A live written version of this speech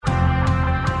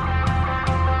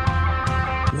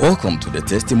Welcome to the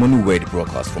Testimony Word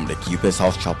broadcast from the Keepers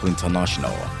House Chapel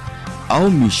International. Our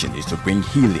mission is to bring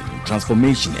healing,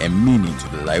 transformation, and meaning to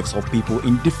the lives of people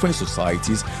in different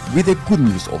societies with the good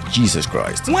news of Jesus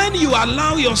Christ. When you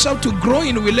allow yourself to grow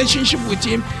in relationship with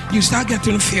Him, you start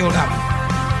getting filled up.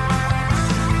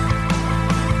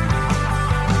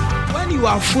 When you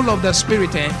are full of the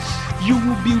Spirit, you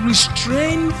will be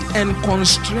restrained and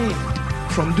constrained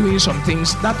from doing some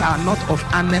things that are not of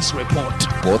honest report.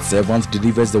 God's servant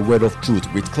delivers the word of truth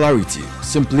with clarity,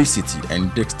 simplicity,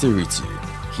 and dexterity.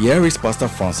 Here is Pastor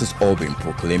Francis Albin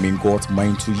proclaiming God's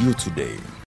mind to you today.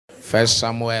 1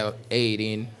 Samuel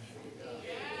 18,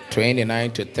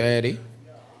 29 to 30.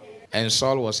 And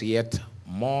Saul was yet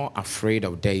more afraid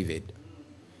of David.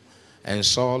 And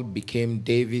Saul became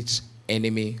David's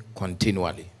enemy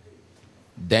continually.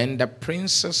 Then the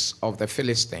princes of the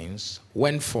Philistines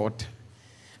went forth,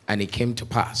 and it came to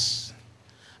pass,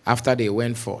 after they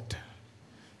went forth,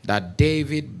 that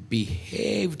David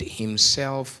behaved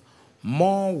himself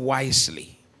more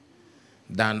wisely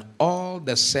than all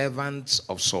the servants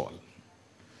of Saul,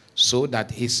 so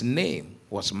that his name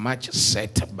was much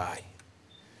set by.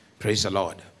 Praise the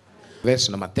Lord. Verse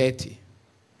number 30. He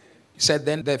said,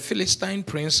 then the Philistine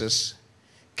princes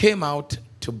came out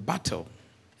to battle,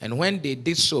 and when they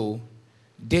did so,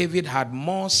 David had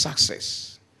more success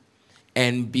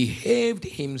and behaved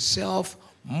himself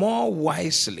more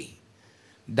wisely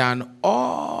than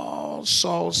all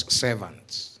Saul's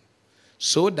servants,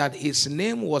 so that his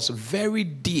name was very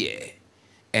dear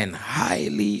and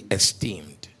highly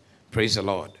esteemed. Praise the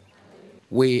Lord.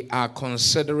 We are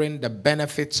considering the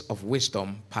benefits of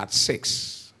wisdom, part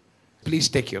 6. Please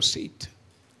take your seat.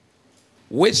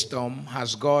 Wisdom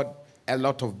has got a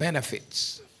lot of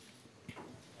benefits.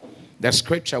 The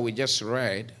scripture we just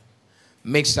read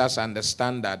makes us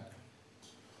understand that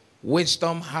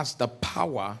wisdom has the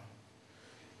power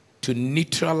to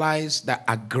neutralize the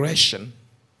aggression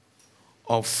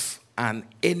of an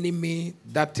enemy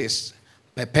that is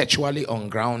perpetually on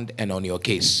ground and on your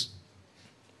case.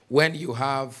 When you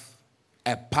have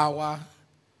a power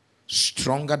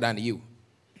stronger than you,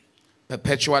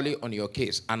 perpetually on your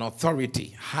case, an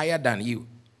authority higher than you,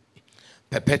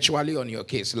 perpetually on your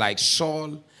case, like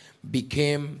Saul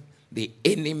became the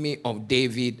enemy of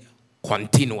David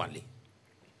continually.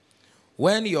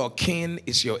 When your king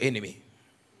is your enemy,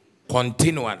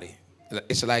 continually,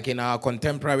 it's like in our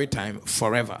contemporary time,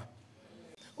 forever.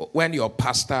 When your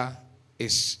pastor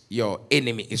is your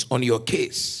enemy, is on your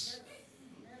case.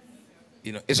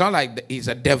 You know, it's not like he's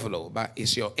a devil, but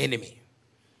it's your enemy.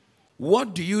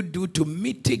 What do you do to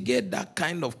mitigate that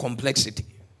kind of complexity?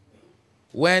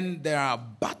 When there are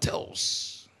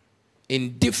battles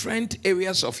in different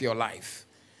areas of your life,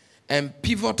 and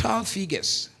pivotal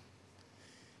figures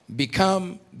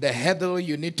become the hurdle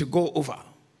you need to go over.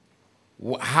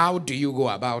 How do you go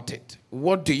about it?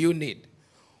 What do you need?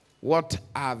 What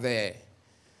are the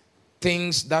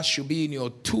things that should be in your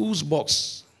tools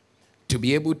box to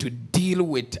be able to deal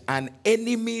with an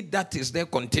enemy that is there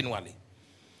continually?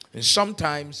 And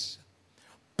sometimes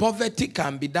poverty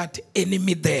can be that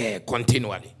enemy there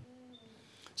continually.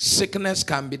 Sickness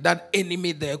can be that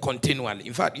enemy there continually.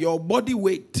 In fact, your body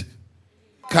weight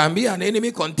can be an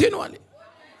enemy continually.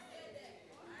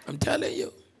 I'm telling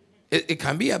you. It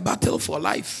can be a battle for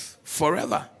life,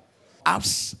 forever.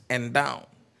 Ups and downs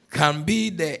can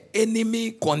be the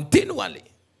enemy continually.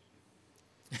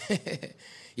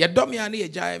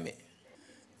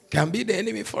 Can be the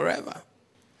enemy forever.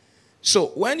 So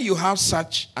when you have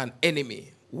such an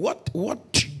enemy, what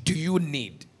do you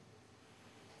need?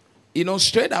 You know,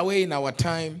 straight away in our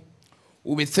time,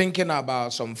 we'll be thinking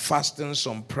about some fasting,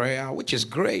 some prayer, which is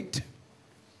great,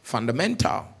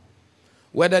 fundamental.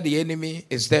 Whether the enemy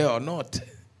is there or not,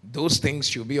 those things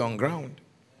should be on ground.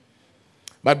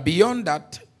 But beyond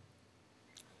that,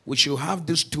 we should have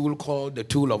this tool called the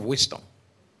tool of wisdom.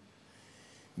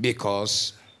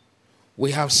 Because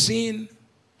we have seen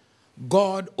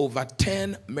God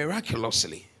overturn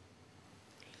miraculously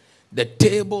the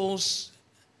tables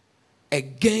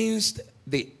against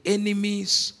the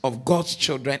enemies of God's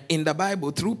children in the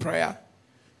Bible through prayer,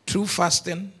 through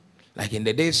fasting, like in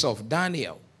the days of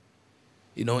Daniel,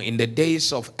 you know, in the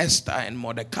days of Esther and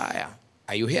Mordecai.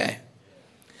 Are you here?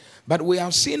 But we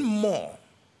have seen more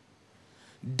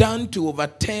done to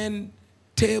overturn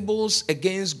tables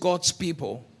against God's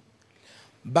people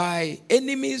by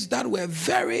enemies that were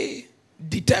very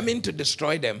determined to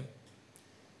destroy them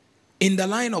in the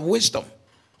line of wisdom.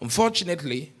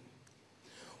 Unfortunately,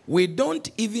 we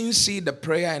don't even see the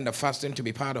prayer and the fasting to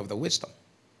be part of the wisdom.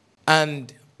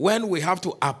 And when we have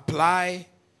to apply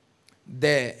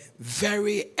the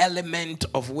very element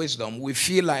of wisdom, we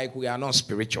feel like we are not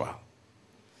spiritual.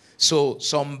 So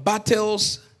some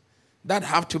battles that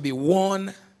have to be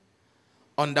won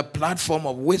on the platform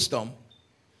of wisdom,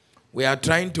 we are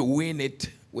trying to win it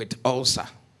with ulcer.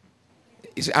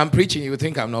 I'm preaching, you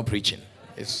think I'm not preaching.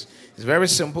 It's very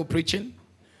simple preaching.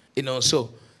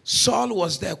 So Saul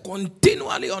was there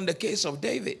continually on the case of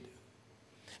David.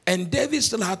 And David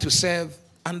still had to serve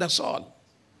under Saul.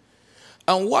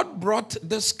 And what brought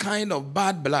this kind of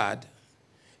bad blood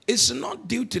is not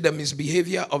due to the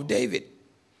misbehavior of David.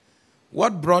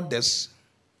 What brought this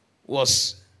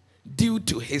was due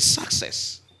to his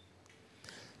success.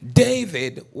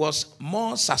 David was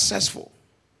more successful.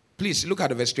 Please look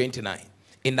at verse 29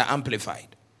 in the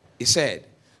Amplified. He said,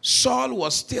 Saul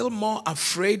was still more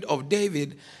afraid of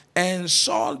David, and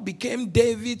Saul became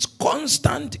David's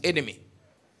constant enemy.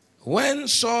 When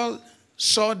Saul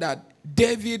saw that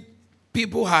David,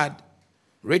 people had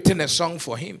written a song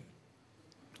for him,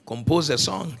 composed a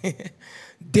song,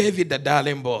 David the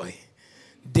darling boy,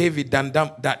 David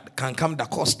that can come da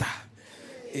Costa,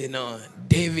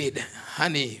 David,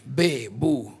 honey, babe,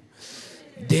 boo,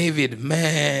 David,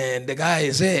 man, the guy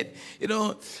is it.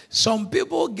 Some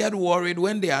people get worried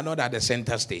when they are not at the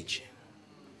center stage.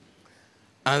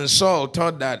 And Saul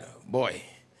thought that, boy,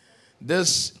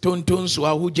 this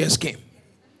Tuntun who just came,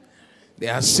 they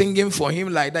are singing for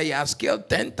him like that. He has killed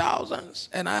 10,000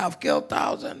 and I have killed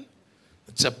 1,000.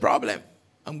 It's a problem.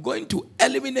 I'm going to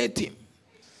eliminate him.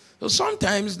 So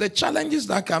sometimes the challenges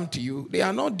that come to you, they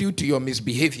are not due to your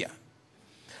misbehavior.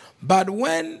 But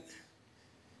when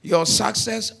your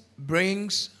success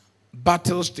brings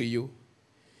battles to you,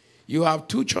 you have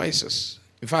two choices.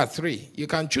 In fact, three. You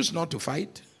can choose not to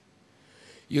fight.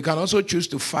 You can also choose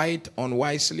to fight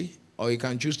unwisely, or you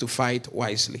can choose to fight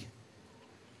wisely.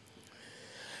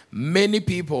 Many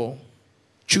people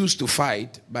choose to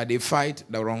fight, but they fight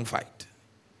the wrong fight,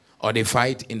 or they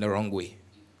fight in the wrong way.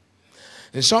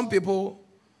 And some people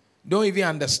don't even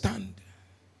understand,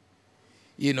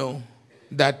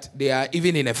 that they are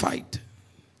even in a fight.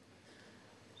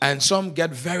 And some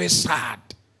get very sad,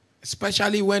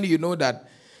 especially when you know that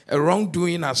a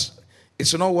wrongdoing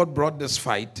is not what brought this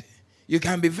fight. You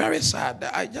can be very sad.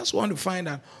 I just want to find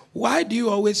out, why do you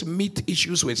always meet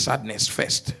issues with sadness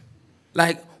first?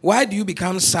 Like, why do you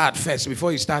become sad first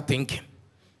before you start thinking?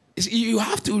 You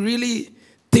have to really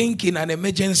think in an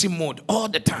emergency mode all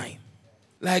the time.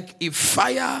 Like, if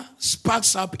fire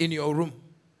sparks up in your room,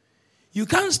 you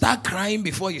can't start crying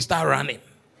before you start running.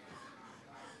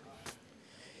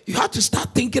 You have to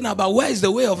start thinking about where is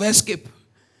the way of escape.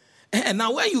 And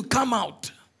now when you come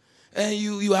out and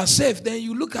you are safe, then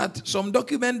you look at some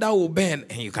document that will burn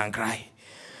and you can cry.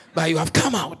 But you have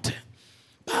come out.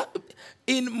 But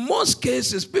in most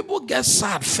cases, people get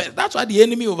sad first. That's why the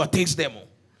enemy overtakes them.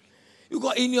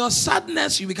 Because in your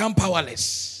sadness, you become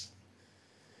powerless.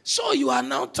 So you are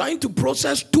now trying to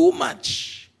process too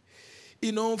much,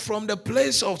 from the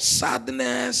place of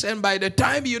sadness. And by the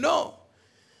time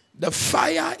the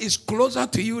fire is closer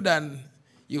to you than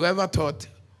you ever thought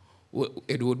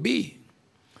it would be.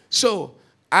 So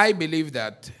I believe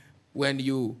that when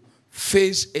you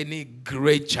face any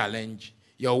great challenge,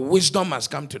 your wisdom must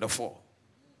come to the fore.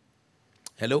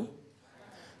 Hello?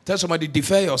 Tell somebody,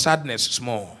 defer your sadness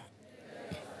small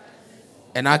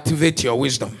and activate your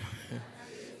wisdom.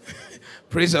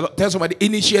 Praise the Lord. Tell somebody,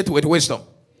 initiate with wisdom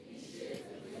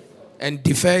and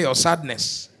defer your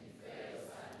sadness.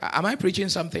 Am I preaching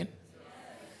something?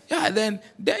 Yeah, then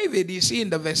David, you see in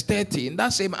the verse 30, in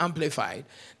that same Amplified,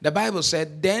 the Bible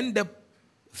said, then the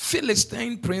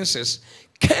Philistine princes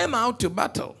came out to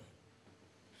battle.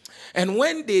 And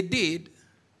when they did,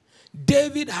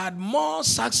 David had more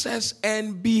success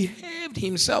and behaved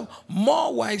himself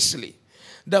more wisely.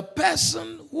 The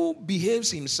person who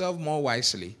behaves himself more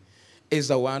wisely is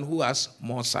the one who has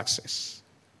more success.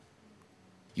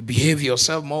 You behave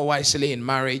yourself more wisely in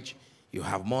marriage, you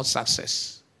have more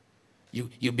success.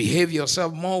 You behave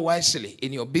yourself more wisely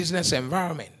in your business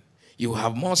environment, you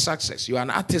have more success. You are an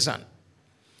artisan,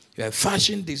 you are a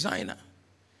fashion designer,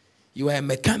 you are a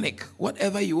mechanic,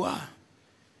 whatever you are.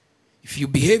 If you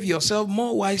behave yourself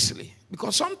more wisely,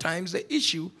 because sometimes the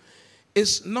issue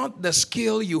is not the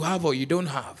skill you have or you don't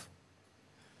have.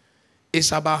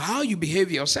 It's about how you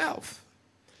behave yourself.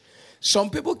 Some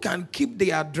people can keep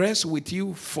their address with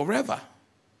you forever,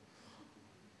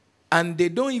 and they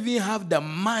don't even have the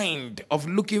mind of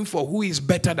looking for who is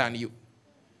better than you.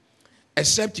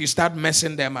 Except you start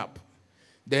messing them up.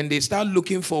 Then they start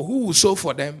looking for who will sew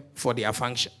for them for their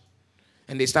function.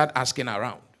 And they start asking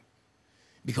around.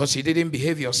 Because you didn't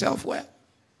behave yourself well.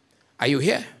 Are you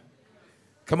here?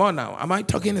 Come on now. Am I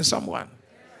talking to someone?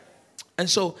 And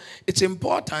so it's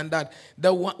important that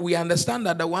we understand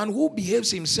that the one who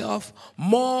behaves himself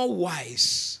more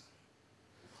wise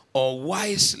or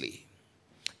wisely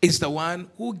is the one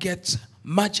who gets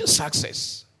much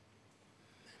success.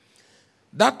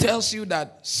 That tells you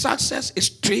that success is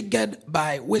triggered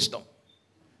by wisdom.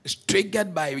 It's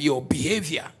triggered by your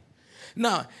behavior.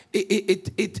 Now,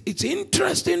 it's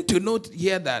interesting to note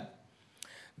here that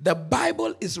the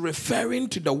Bible is referring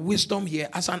to the wisdom here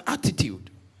as an attitude,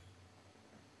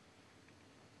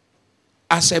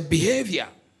 as a behavior.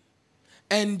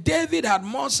 And David had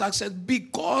more success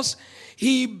because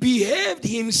he behaved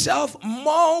himself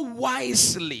more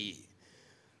wisely.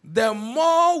 The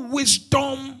more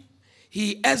wisdom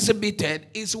he exhibited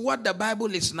is what the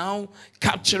Bible is now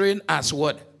capturing as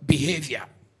what? Behavior.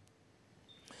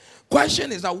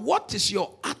 Question is that what is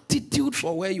your attitude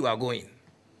for where you are going?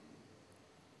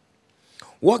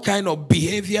 What kind of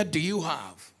behavior do you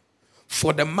have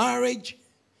for the marriage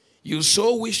you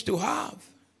so wish to have,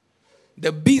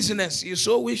 the business you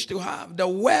so wish to have, the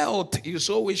wealth you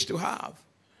so wish to have,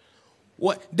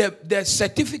 the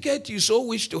certificate you so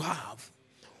wish to have?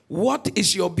 What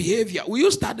is your behavior? Will you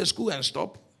start the school and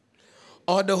stop?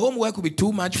 Or the homework will be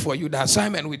too much for you, the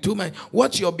assignment will be too much.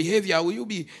 What's your behavior? Will you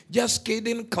be just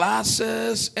kidding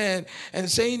classes and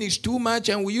saying it's too much?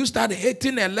 And will you start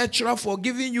hating a lecturer for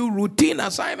giving you routine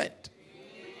assignment?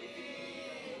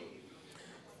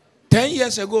 10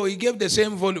 years ago, he gave the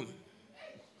same volume.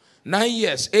 9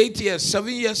 years, 8 years,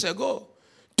 7 years ago,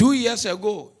 2 years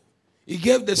ago, he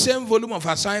gave the same volume of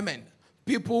assignment.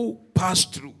 People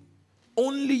passed through.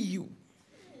 Only you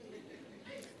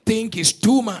think it's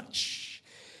too much.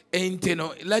 And you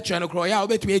know, lecture no cry out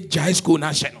bet me high school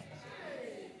national.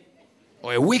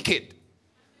 Or a wicked.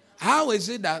 How is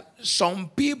it that some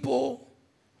people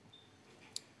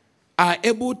are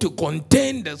able to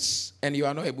contain this and you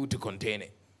are not able to contain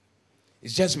it?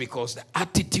 It's just because the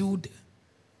attitude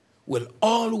will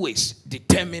always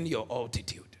determine your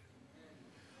altitude.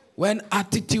 When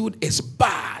attitude is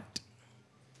bad,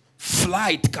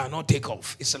 flight cannot take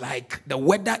off. It's like the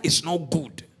weather is not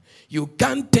good. You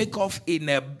can't take off in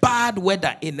a bad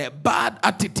weather, in a bad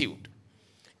attitude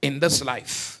in this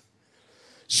life.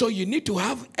 So you need to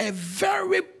have a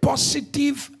very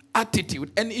positive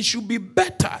attitude, and it should be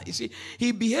better. You see,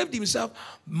 he behaved himself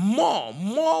more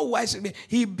wisely.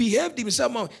 He behaved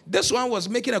himself more. This one was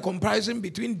making a comparison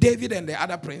between David and the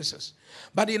other princes.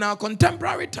 But in our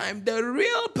contemporary time, the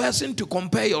real person to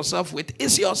compare yourself with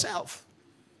is yourself.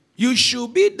 You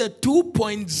should be the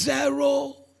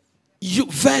 2.0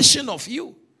 version of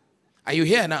you. Are you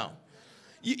here now?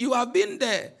 You have been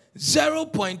the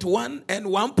 0.1 and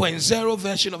 1.0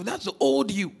 version of that's the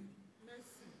old you.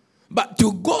 But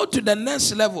to go to the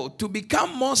next level, to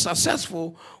become more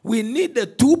successful, we need the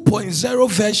 2.0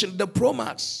 version, the Pro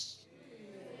Max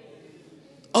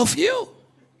of you.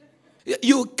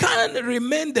 You can't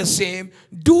remain the same,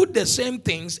 do the same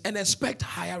things, and expect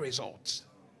higher results.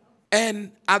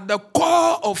 And at the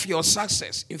core of your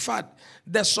success, in fact,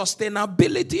 the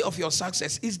sustainability of your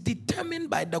success is determined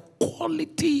by the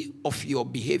quality of your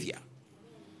behavior,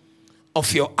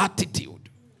 of your attitude,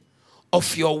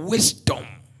 of your wisdom.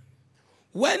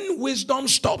 When wisdom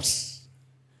stops,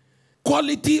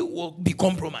 quality will be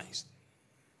compromised.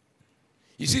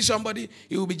 You see somebody,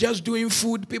 he will be just doing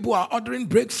food. People are ordering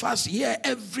breakfast here,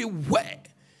 everywhere.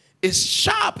 It's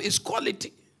sharp, it's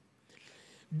quality.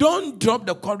 Don't drop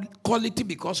the quality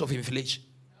because of inflation.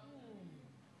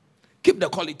 Keep the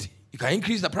quality. You can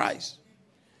increase the price.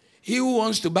 He who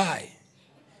wants to buy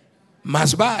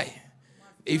must buy.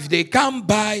 If they can't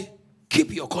buy,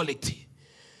 keep your quality.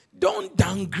 Don't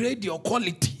downgrade your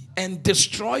quality and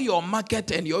destroy your market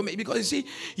and your image. Because you see,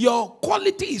 your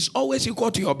quality is always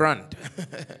equal to your brand.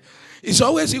 It's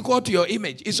always equal to your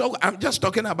image. I'm just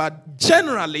talking about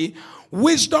generally,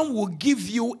 wisdom will give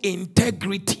you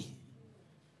integrity.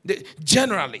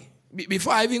 Generally,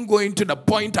 before I even go into the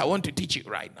point I want to teach you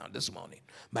right now this morning,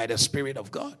 by the Spirit of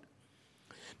God.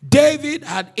 David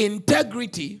had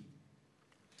integrity,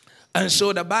 and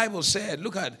so the Bible said,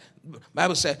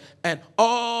 Bible said, and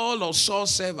all of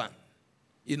Saul's servants,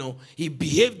 he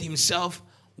behaved himself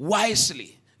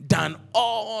wisely than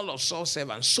all of Saul's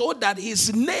servants, so that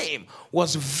his name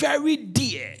was very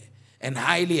dear and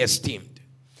highly esteemed.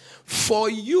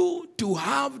 For you to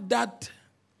have that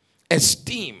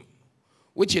esteem,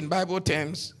 which in Bible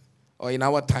terms, or in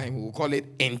our time, we'll call it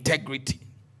integrity.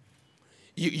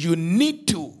 You need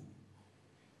to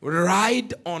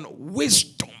ride on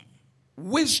wisdom.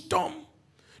 Wisdom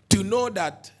to know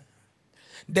that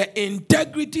the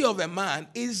integrity of a man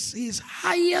is his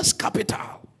highest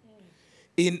capital.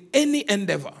 in any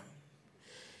endeavor.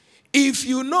 If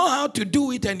you know how to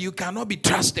do it and you cannot be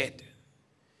trusted,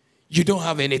 you don't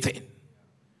have anything.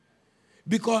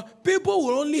 Because people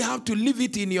will only have to leave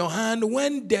it in your hand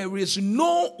when there is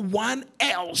no one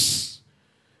else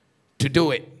to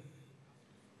do it.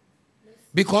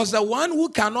 Because the one who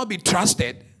cannot be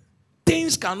trusted,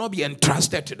 things cannot be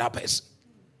entrusted to that person.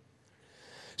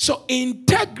 So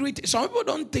integrity, some people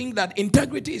don't think that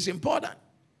integrity is important.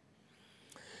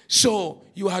 So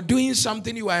you are doing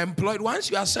something, you are employed. Once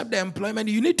you accept the employment,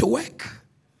 you need to work.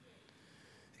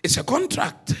 It's a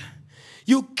contract.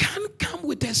 You can't come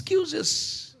with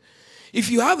excuses. If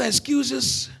you have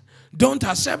excuses, don't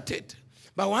accept it.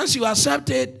 But once you accept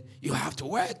it, you have to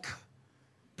work.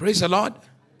 Praise the Lord.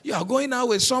 You are going out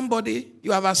with somebody,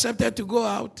 you have accepted to go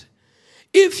out.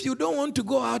 If you don't want to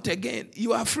go out again,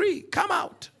 you are free. Come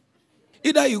out.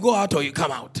 Either you go out or you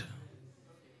come out.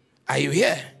 Are you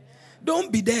here?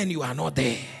 Don't be there and you are not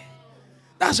there.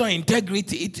 That's our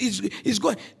integrity. It's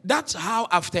going. That's how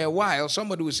after a while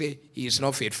somebody will say he is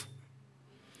not faithful.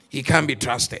 He can't be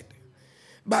trusted.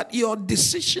 But your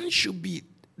decision should be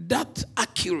that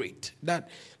accurate that,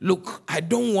 look, I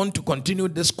don't want to continue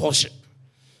this courtship.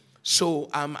 So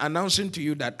I'm announcing to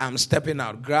you that I'm stepping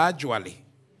out gradually.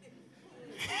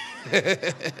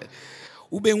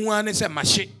 Ubenwane se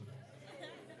mashi.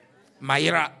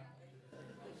 Mayra.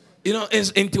 You know,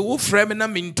 it's into who frame na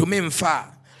min to me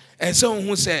mfa. And so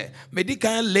who say,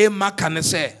 medical lay makane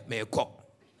say, me ko.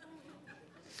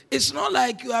 It's not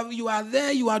like you are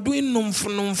there, you are doing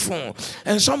numfun,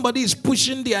 and somebody is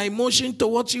pushing their emotion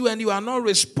towards you and you are not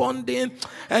responding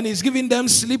and is giving them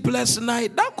sleepless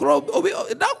night. That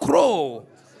crow.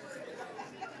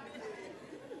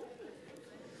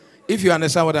 If you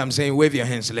understand what I'm saying, wave your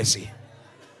hands, let's see.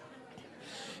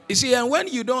 You see, and when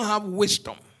you don't have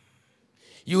wisdom,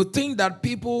 you think that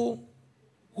people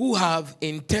who have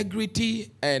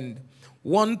integrity and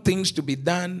want things to be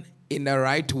done in the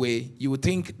right way, you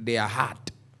think they are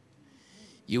hard.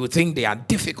 You think they are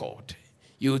difficult.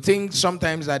 You think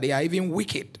sometimes that they are even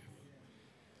wicked.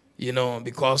 You know,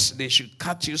 because they should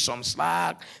cut you some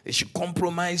slack. They should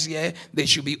compromise here. They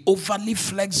should be overly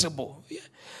flexible. Yeah.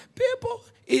 People,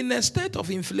 in a state of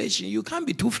inflation, you can't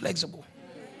be too flexible.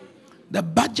 The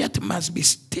budget must be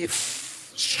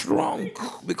stiff, strong,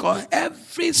 because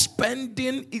every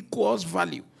spending equals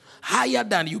value, higher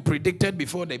than you predicted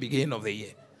before the beginning of the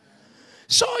year.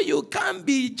 So you can't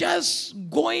be just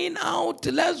going out,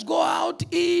 let's go out,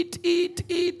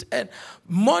 eat, and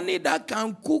money that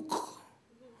can cook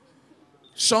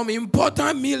some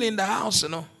important meal in the house, you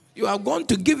know. You are going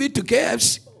to give it to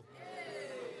KFC.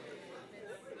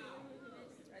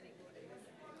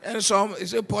 And some,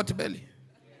 is it pot belly?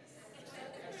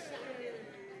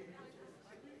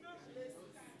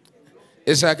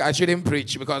 It's like I shouldn't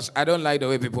preach because I don't like the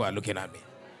way people are looking at me.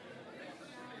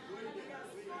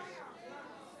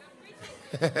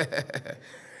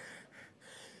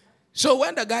 So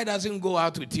when the guy doesn't go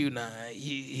out with you now,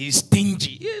 he's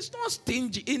stingy. He's not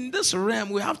stingy. In this realm,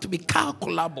 we have to be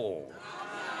calculable.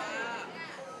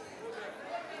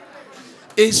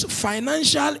 It's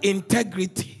financial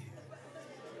integrity,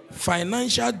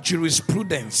 financial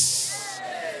jurisprudence.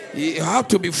 You have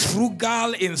to be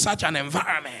frugal in such an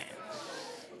environment.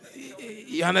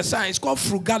 You understand? It's called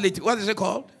frugality. What is it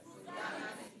called?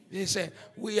 They say,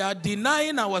 we are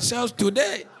denying ourselves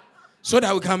today so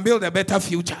that we can build a better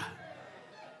future.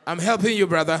 I'm helping you,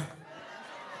 brother.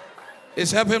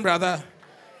 It's helping, brother.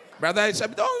 Brother,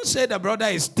 don't say the brother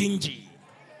is stingy.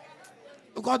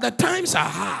 Because the times are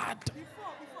hard.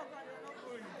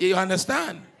 You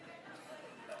understand?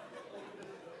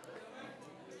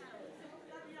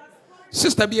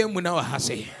 Sister B. Muna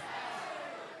Hase.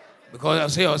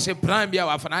 Because I say, prime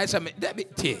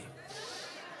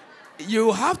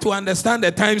you have to understand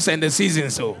the times and the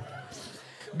seasons, so.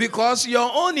 Because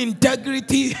your own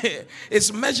integrity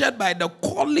is measured by the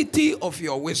quality of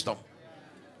your wisdom.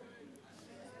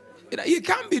 You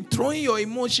can't be throwing your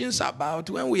emotions about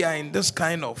when we are in this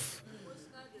kind of,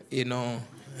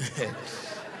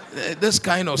 this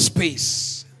kind of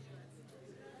space.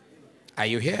 Are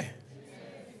you here?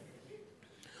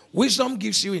 Wisdom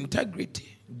gives you integrity.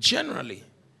 Generally,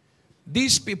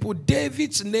 these people,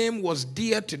 David's name was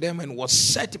dear to them and was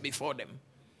set before them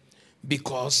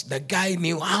because the guy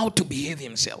knew how to behave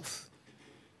himself.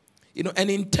 And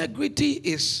integrity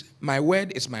is, my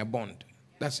word is my bond.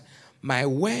 That's my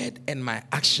word and my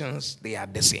actions, they are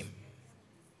the same.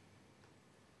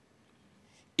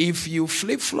 If you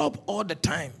flip-flop all the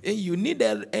time, you need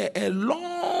a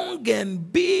long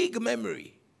and big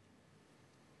memory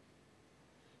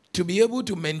to be able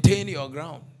to maintain your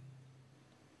ground.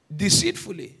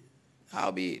 Deceitfully.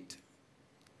 How be it?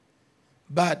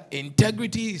 But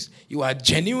integrity is you are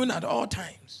genuine at all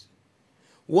times.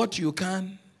 What you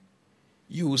can,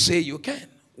 you will say you can.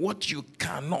 What you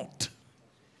cannot,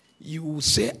 you will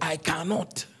say I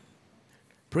cannot.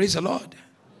 Praise the Lord.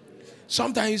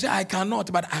 Sometimes you say I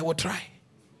cannot, but I will try.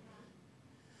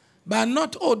 But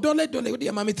not,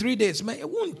 dear mommy, 3 days. It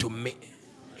won't to me.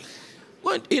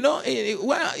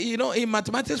 In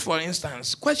mathematics, for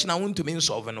instance, question I want to mean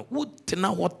solving. What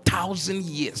now? 1,000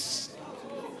 years?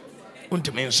 Want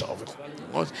to mean solving?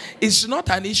 It's not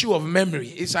an issue of memory.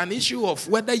 It's an issue of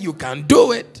whether you can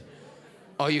do it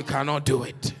or you cannot do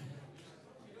it.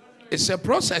 It's a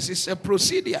process. It's a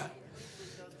procedure.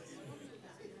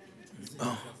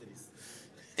 Oh.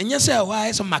 And you say, why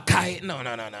is a Makai? No.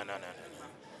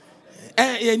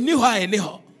 And knew how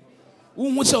anyhow.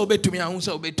 Who say obey to me? And who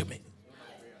say obey to me?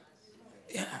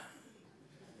 Yeah.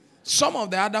 Some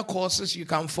of the other courses, you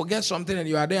can forget something and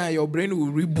you are there and your brain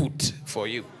will reboot for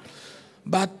you.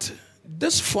 But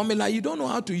this formula, you don't know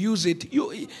how to use it.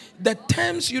 The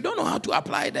terms, you don't know how to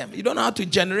apply them. You don't know how to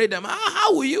generate them.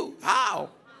 How will you? How?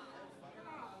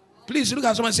 Please look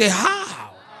at someone and say, how?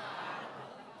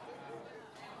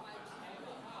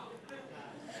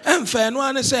 And fair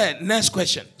one say, next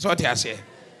question. So what I say?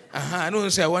 I don't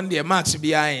say one day Max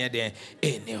behind there.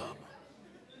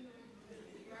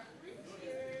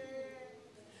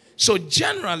 So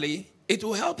generally, it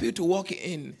will help you to walk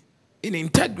in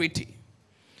integrity.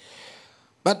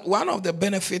 But one of the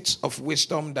benefits of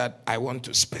wisdom that I want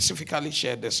to specifically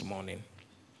share this morning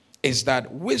is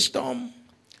that wisdom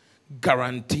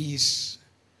guarantees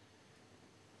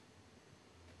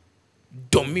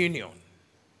dominion.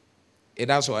 It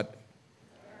does what?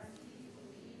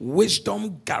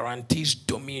 Wisdom guarantees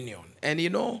dominion.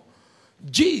 And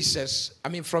Jesus,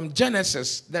 from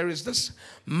Genesis, there is this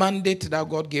mandate that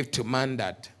God gave to man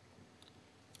that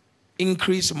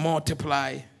increase,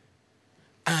 multiply,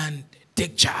 and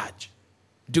take charge.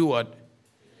 Do what?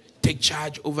 Take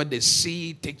charge over the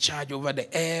sea, take charge over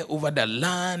the air, over the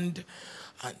land.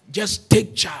 And just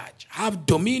take charge. Have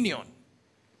dominion.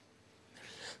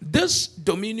 This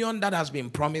dominion that has been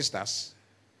promised us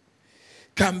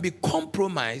can be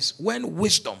compromised when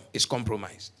wisdom is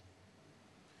compromised.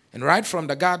 And right from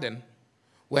the garden,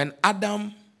 when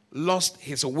Adam lost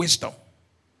his wisdom,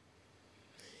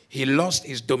 he lost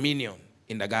his dominion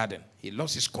in the garden. He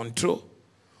lost his control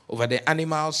over the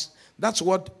animals. That's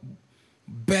what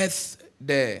birthed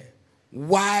the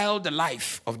wild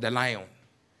life of the lion.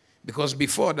 Because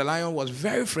before, the lion was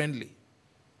very friendly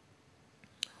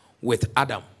with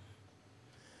Adam.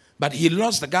 But he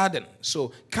lost the garden.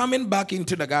 So coming back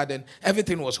into the garden,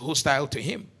 everything was hostile to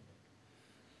him.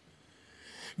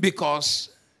 Because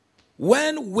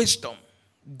when wisdom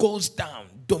goes down,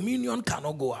 dominion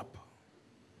cannot go up.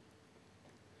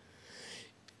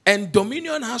 And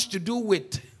dominion has to do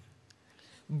with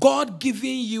God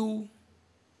giving you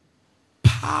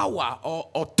power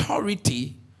or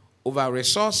authority over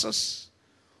resources,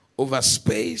 over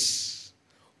space,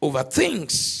 over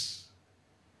things.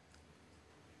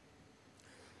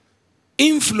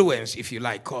 Influence, if you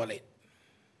like, call it.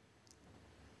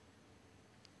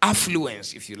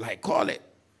 Affluence, if you like, call it.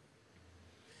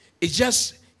 It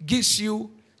just gives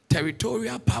you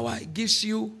territorial power. It gives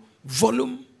you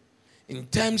volume in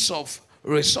terms of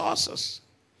resources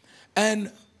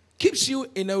and keeps you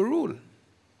in a rule.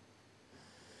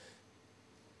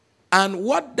 And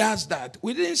what does that?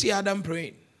 We didn't see Adam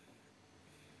praying.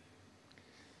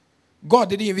 God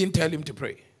didn't even tell him to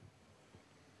pray.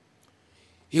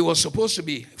 He was supposed to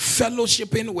be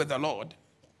fellowshipping with the Lord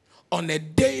on a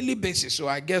daily basis. So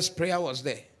I guess prayer was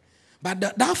there. But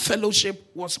that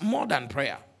fellowship was more than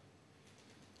prayer.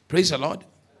 Praise the Lord.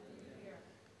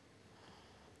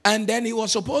 And then he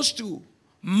was supposed to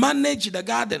manage the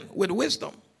garden with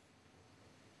wisdom.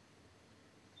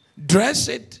 Dress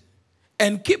it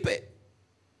and keep it.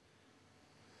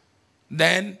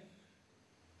 Then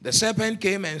the serpent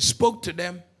came and spoke to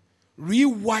them,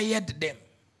 rewired them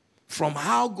from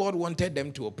how God wanted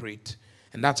them to operate.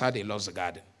 And that's how they lost the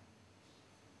garden.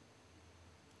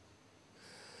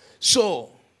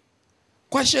 So,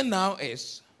 question now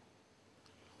is,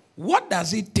 what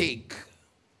does it take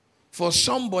for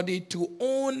somebody to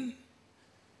own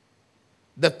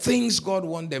the things God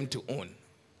wants them to own?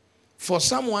 For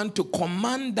someone to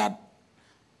command that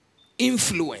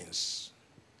influence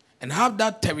and have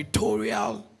that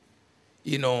territorial,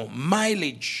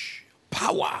 mileage,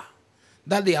 power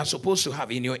that they are supposed to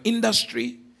have in your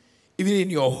industry, even in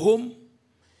your home,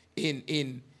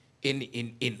 in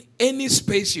any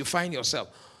space you find yourself,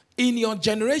 in your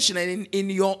generation and in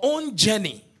your own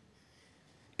journey.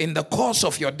 in the course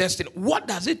of your destiny, what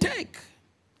does it take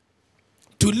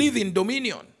to live in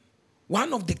dominion?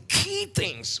 One of the key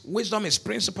things, wisdom is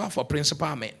principal for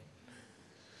principal men,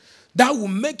 that will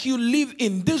make you live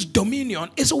in this dominion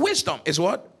is wisdom. Is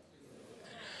what?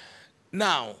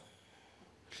 Now,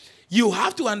 you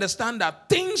have to understand that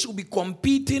things will be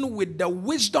competing with the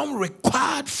wisdom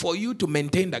required for you to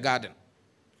maintain the garden.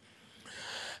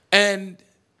 And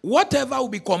whatever will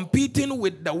be competing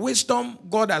with the wisdom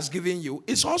God has given you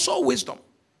is also wisdom.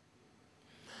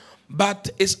 But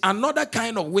it's another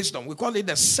kind of wisdom. We call it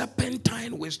the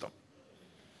serpentine wisdom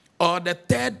or the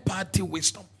third party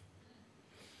wisdom.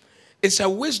 It's a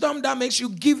wisdom that makes you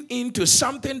give in to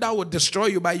something that will destroy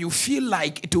you, but you feel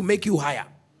like it will make you higher.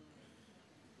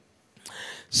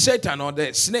 Satan or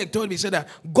the snake told me, said that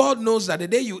God knows that the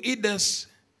day you eat this,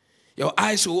 your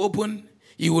eyes will open,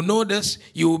 you will know this,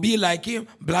 you will be like him,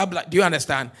 blah, blah. Do you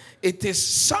understand? It's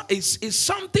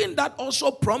something that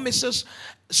also promises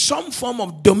some form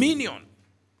of dominion.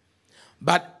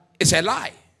 But it's a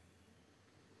lie.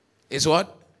 It's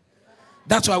what?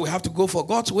 That's why we have to go for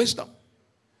God's wisdom.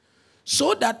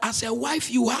 So that as a wife,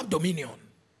 you have dominion.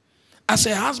 As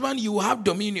a husband, you have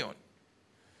dominion.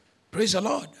 Praise the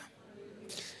Lord.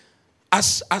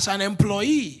 As an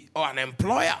employee or an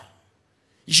employer,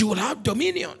 you will have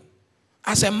dominion.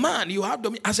 As a man, you have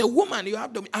dominion. As a woman, you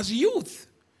have dominion. As youth,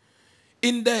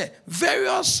 in the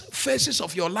various phases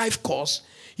of your life course,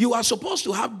 you are supposed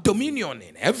to have dominion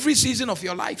in every season of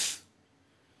your life.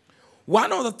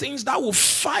 One of the things that will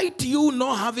fight you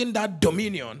not having that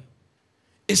dominion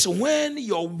is when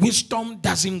your wisdom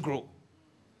doesn't grow.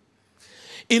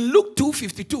 In Luke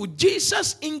 2:52,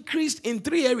 Jesus increased in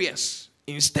 3 areas: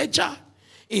 in stature,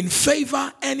 in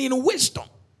favor, and in wisdom,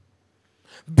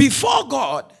 before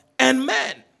God and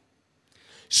man.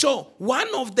 So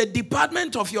one of the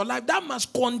departments of your life that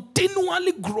must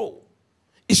continually grow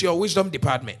is your wisdom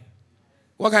department.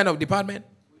 What kind of department?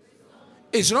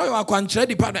 It's not your control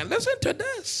department. Listen to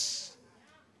this.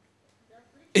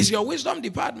 It's your wisdom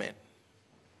department.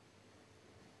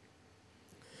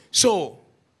 So,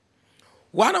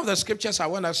 one of the scriptures I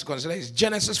want us to consider is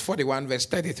Genesis 41, verse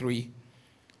 33.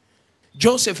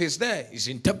 Joseph is there. He's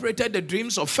interpreted the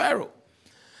dreams of Pharaoh.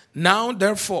 Now,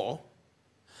 therefore,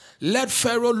 let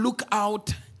Pharaoh look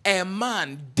out a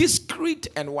man discreet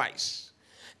and wise,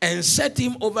 and set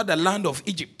him over the land of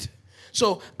Egypt.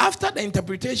 So, after the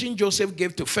interpretation Joseph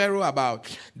gave to Pharaoh about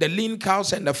the lean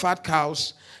cows and the fat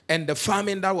cows and the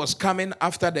famine that was coming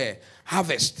after the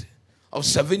harvest of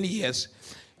 7 years,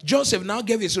 Joseph now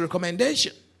gave his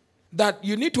recommendation that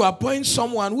you need to appoint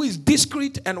someone who is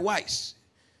discreet and wise.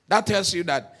 That tells you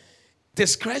that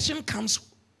discretion comes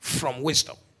from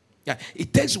wisdom. Yeah,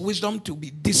 it takes wisdom to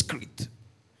be discreet.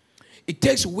 It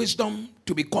takes wisdom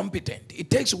to be competent. It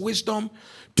takes wisdom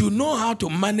to know how to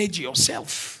manage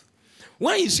yourself.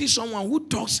 When you see someone who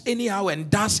talks anyhow and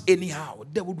does anyhow,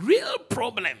 the real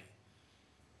problem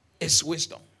is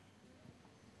wisdom.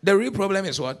 The real problem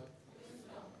is what?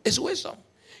 It's wisdom.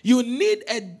 You need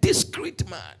a discreet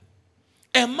man,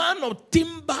 a man of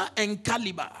timber and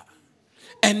caliber.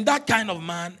 And that kind of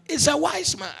man is a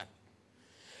wise man.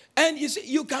 And you see,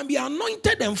 you can be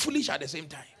anointed and foolish at the same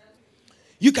time.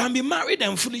 You can be married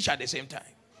and foolish at the same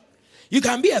time. You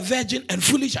can be a virgin and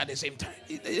foolish at the same time.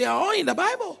 They are all in the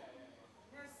Bible.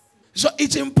 So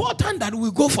it's important that we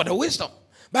go for the wisdom.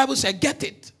 Bible says, get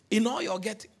it in all your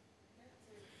getting.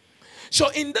 So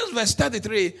in this verse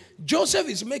 33, Joseph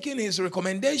is making his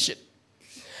recommendation.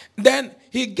 Then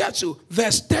he gets to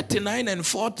verse 39 and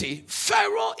 40.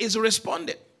 Pharaoh is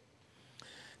responding.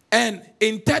 And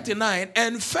in 39,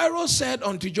 and Pharaoh said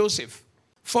unto Joseph,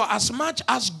 for as much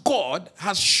as God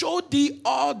has showed thee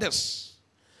all this,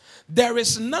 there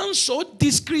is none so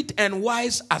discreet and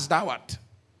wise as thou art.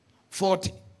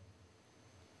 40.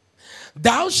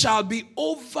 Thou shalt be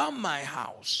over my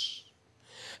house,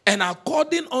 and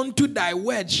according unto thy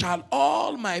word shall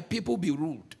all my people be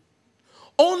ruled.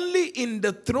 Only in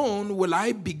the throne will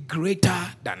I be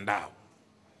greater than thou.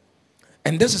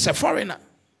 And this is a foreigner.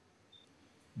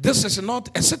 This is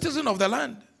not a citizen of the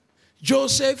land.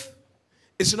 Joseph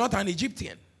is not an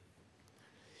Egyptian.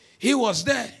 He was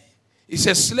there. He's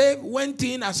a slave, went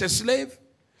in as a slave.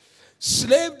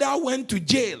 Slave that went to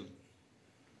jail.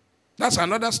 That's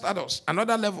another status,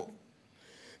 another level.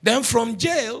 Then from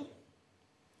jail,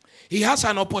 he has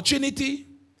an opportunity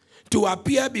to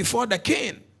appear before the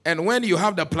king. And when you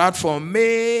have the platform,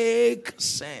 make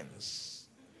sense.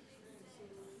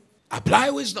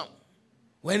 Apply wisdom.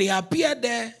 When he appeared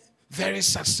there, very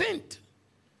succinct.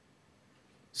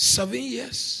 7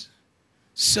 years.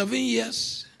 7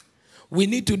 years. We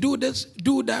need to do this,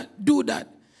 do that, do that.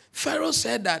 Pharaoh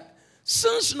said that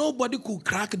since nobody could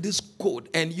crack this code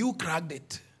and you cracked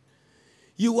it,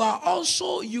 you are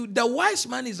also, the wise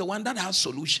man is the one that has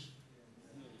solution.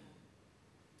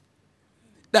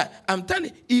 That I'm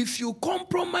telling you, if you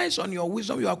compromise on your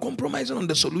wisdom, you are compromising on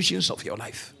the solutions of your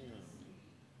life.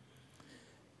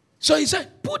 So he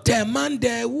said, put a man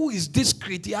there who is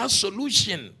discreet, he has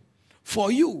solution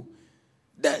for you.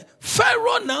 The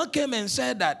Pharaoh now came and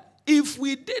said that if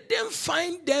we didn't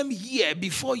find them here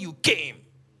before you came,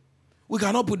 we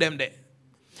cannot put them there.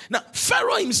 Now,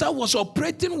 Pharaoh himself was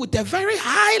operating with a very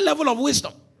high level of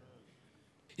wisdom.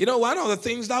 You know, one of the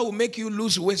things that will make you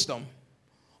lose wisdom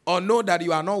or know that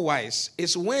you are not wise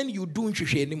is when you don't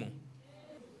anymore.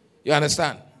 You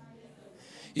understand?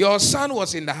 Your son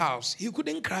was in the house. He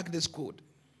couldn't crack this code.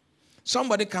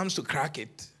 Somebody comes to crack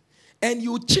it. And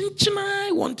you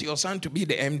want your son to be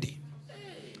the MD.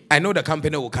 I know the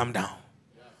company will come down.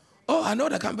 Oh, I know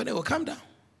the company will come down.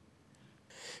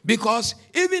 Because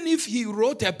even if he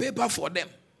wrote a paper for them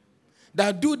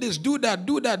that do this, do that,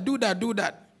 do that, do that, do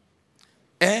that,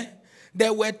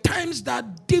 there were times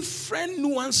that different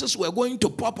nuances were going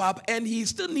to pop up and he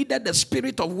still needed the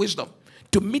spirit of wisdom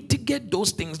to mitigate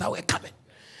those things that were coming.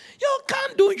 You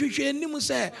can't do you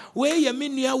say, where you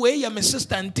mean, where you my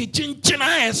sister and teaching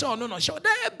China. So no, sure.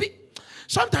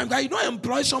 Sometimes you don't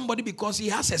employ somebody because he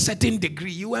has a certain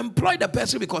degree. You employ the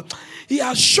person because he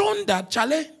has shown that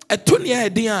Chale a 20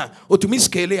 idea or to me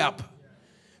scale up.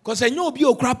 Because I know be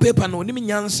a crap paper no nimi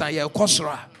nyansa ya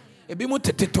kosra. E bi mo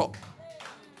teteto.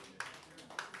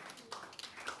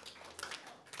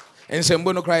 And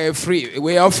sembo no cry free.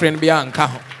 We offering be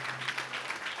anka.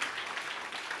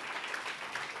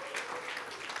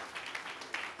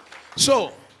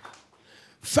 So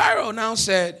Pharaoh now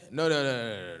said, no.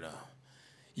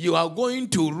 You are going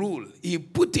to rule. He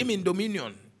put him in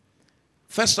dominion.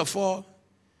 First of all,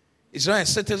 he's not a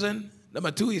citizen.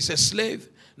 Number 2, he's a slave.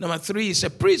 Number 3, he's a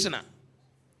prisoner.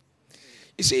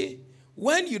 You see,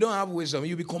 when you don't have wisdom,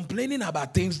 you'll be complaining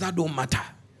about things that don't matter.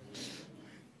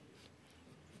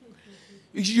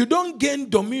 You don't gain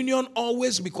dominion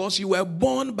always because you were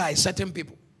born by certain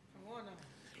people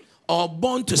or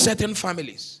born to certain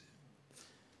families.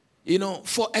 You know,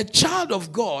 for a child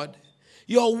of God,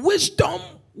 your wisdom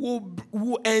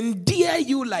will endear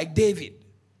you like David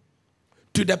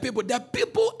to the people. The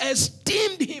people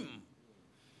esteemed him.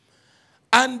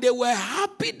 And they were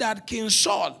happy that King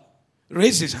Saul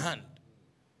raised his hand.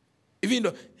 Even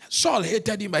though Saul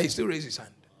hated him, but he still raised his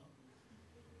hand.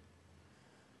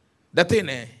 The thing,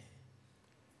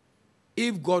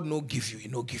 if God no give you, he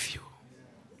no give you.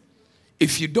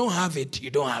 If you don't have it,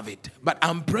 you don't have it. But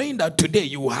I'm praying that today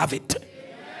you will have it.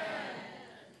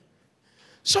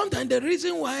 Sometimes the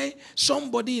reason why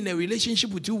somebody in a relationship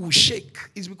with you will shake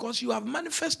is because you have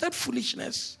manifested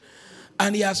foolishness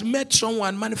and he has met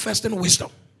someone manifesting wisdom.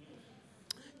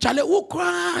 Chale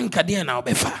ukra ankadia na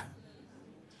obefa.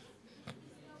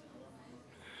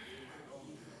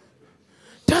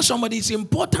 Tell somebody it's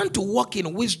important to walk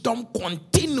in wisdom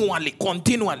continually.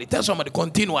 Tell somebody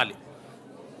continually.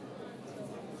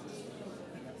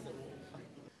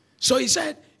 So he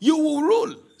said, you will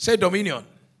rule. Say dominion.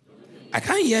 I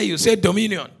can't hear you. Say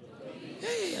dominion.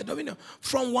 Yeah, dominion.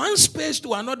 From one space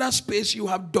to another space, you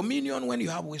have dominion when you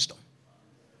have wisdom.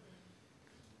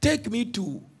 Take me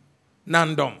to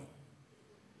Nandom.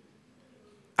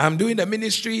 I'm doing the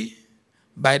ministry.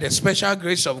 By the special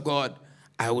grace of God,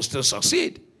 I will still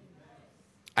succeed.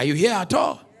 Are you here at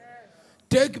all?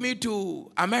 Take me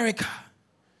to America.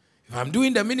 If I'm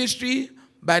doing the ministry,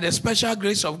 by the special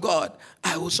grace of God,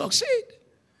 I will succeed.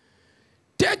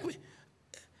 Take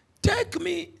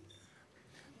me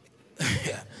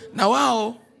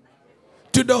now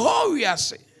to the whole we are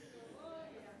saying.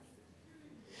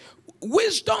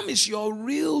 Wisdom is your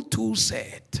real tool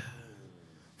set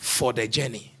for the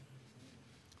journey.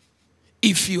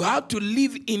 If you have to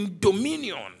live in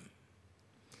dominion,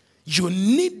 you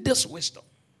need this wisdom,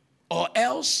 or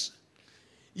else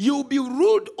you'll be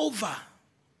ruled over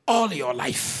all your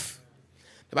life.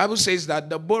 The Bible says that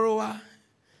the borrower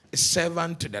is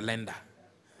servant to the lender.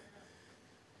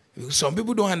 Some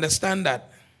people don't understand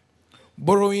that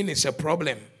borrowing is a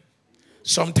problem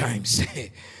sometimes.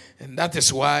 And that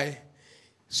is why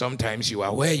sometimes you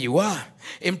are where you are.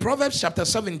 In Proverbs chapter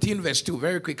 17 verse 2,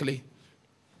 very quickly.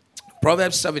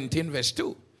 Proverbs 17 verse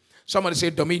 2. Somebody say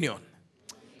dominion.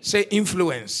 Say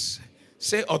influence.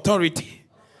 Say authority.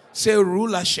 Say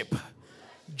rulership.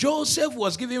 Joseph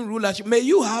was given rulership. May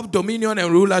you have dominion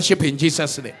and rulership in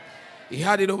Jesus' name. He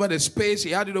had it over the space.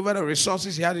 He had it over the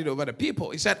resources. He had it over the people.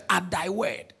 He said, at thy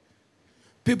word.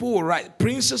 People will write.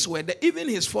 Princes were there. Even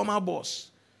his former boss.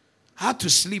 had to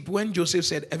sleep when Joseph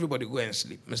said, everybody go and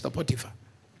sleep. Mr. Potiphar.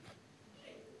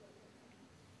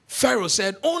 Pharaoh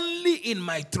said, only in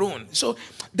my throne. So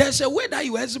there's a way that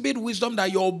you exhibit wisdom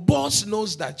that your boss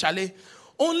knows that, Charlie,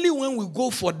 only when we go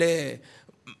for the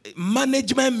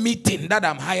management meeting that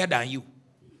I'm higher than you.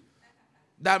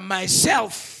 That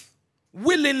myself,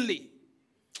 willingly,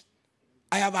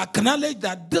 I have acknowledged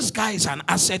that this guy is an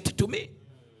asset to me.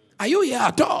 Are you here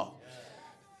at all?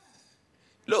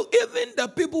 Look, even the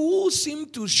people who seem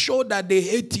to show that they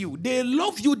hate you, they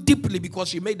love you deeply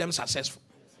because you made them successful.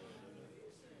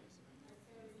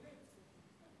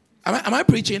 Am I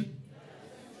preaching?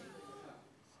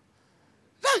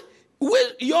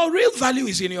 Your real value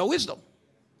is in your wisdom.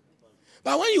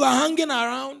 But when you are hanging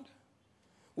around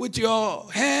with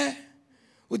your hair,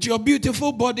 with your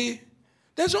beautiful body,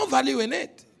 there's no value in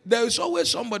it. There is always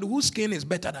somebody whose skin is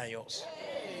better than yours.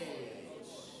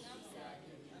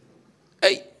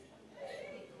 Hey.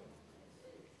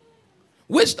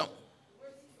 Wisdom.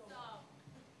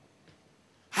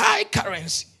 High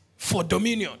currency for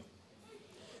dominion.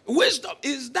 Wisdom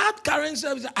is that currency.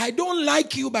 I don't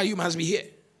like you, but you must be here.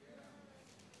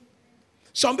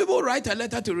 Some people write a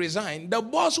letter to resign. The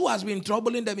boss who has been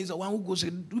troubling them is the one who goes,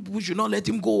 we should not let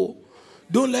him go.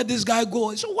 Don't let this guy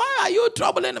go. So why are you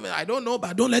troubling him? I don't know,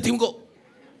 but don't let him go.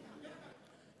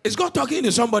 Is God talking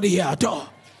to somebody here at all?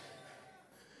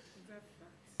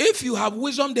 If you have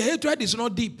wisdom, the hatred is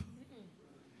not deep.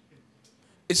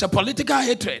 It's a political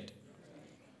hatred.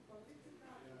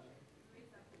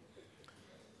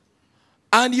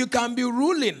 And you can be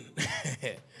ruling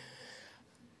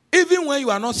even when you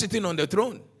are not sitting on the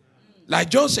throne. Like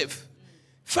Joseph.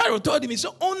 Pharaoh told him, he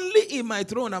said, only in my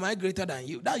throne am I greater than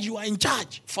you. That you are in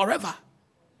charge forever.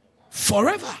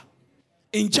 Forever.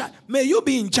 In charge. May you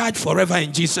be in charge forever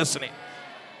in Jesus' name.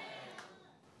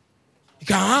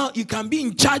 You can be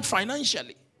in charge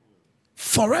financially.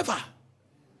 Forever.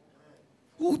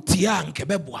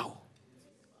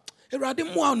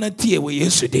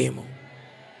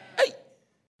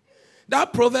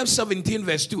 That Proverbs 17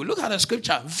 verse 2. Look at the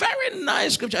scripture. Very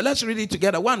nice scripture. Let's read it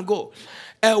together. One go.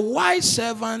 A wise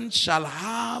servant shall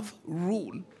have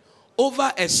rule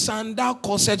over a son that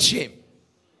causeth shame,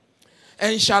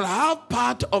 and shall have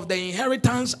part of the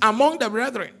inheritance among the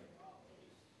brethren.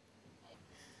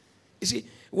 You see,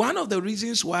 one of the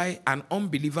reasons why an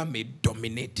unbeliever may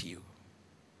dominate you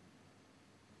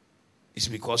is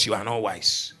because you are not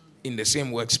wise in the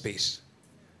same workspace.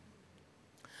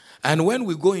 And when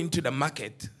we go into the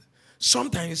market,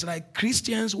 sometimes like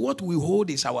Christians, what we hold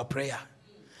is our prayer.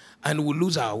 And we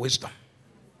lose our wisdom.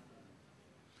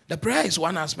 The prayer is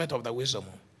one aspect of the wisdom.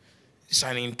 It's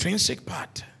an intrinsic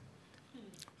part.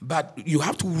 But you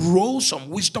have to roll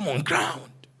some wisdom on ground.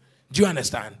 Do you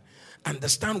understand?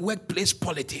 Understand workplace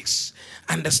politics.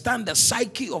 Understand the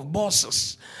psyche of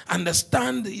bosses.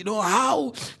 Understand,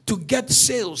 how to get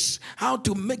sales. How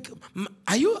to make.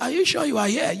 Are you sure you are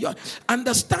here?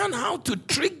 Understand how to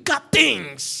trigger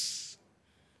things.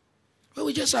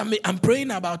 Well, I'm praying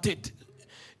about it.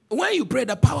 When you pray,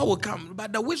 the power will come,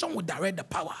 but the wisdom will direct the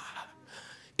power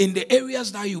in the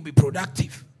areas that you'll be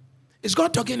productive. Is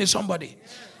God talking to somebody?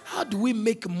 How do we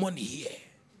make money here?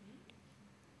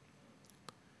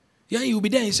 Yeah, you'll be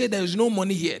there and say there is no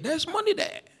money here. There's money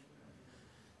there.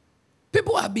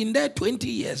 People have been there 20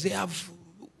 years. They have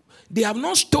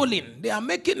not stolen. They are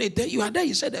making it. You are there,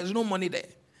 you say there's no money there.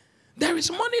 There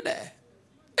is money there.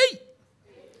 Hey!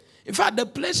 In fact, the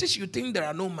places you think there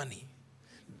are no money,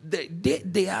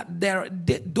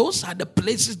 those are the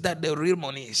places that the real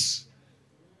money is.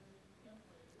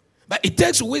 But it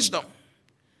takes wisdom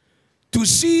to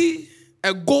see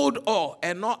a gold ore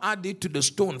and not add it to the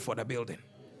stone for the building.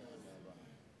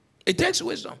 It takes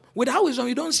wisdom. Without wisdom,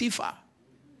 you don't see far.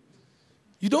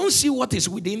 You don't see what is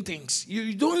within things.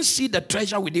 You don't see the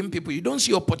treasure within people. You don't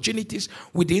see opportunities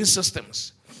within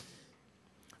systems.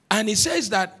 And it says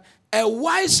that a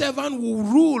wise servant will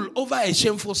rule over a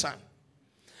shameful son.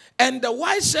 And the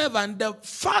wise servant, the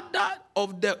father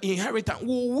of the inheritance,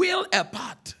 will will a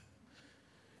part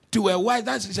to a wise.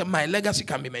 That's my legacy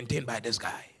can be maintained by this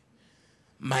guy.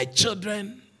 My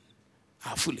children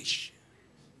are foolish.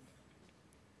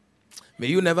 May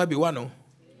you never be one. Oh.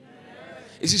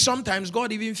 You see, sometimes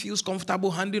God even feels comfortable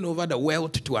handing over the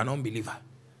wealth to an unbeliever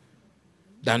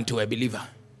than to a believer.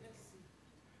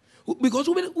 Because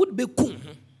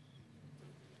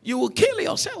you will kill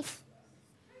yourself.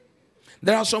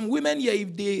 There are some women here,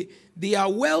 if their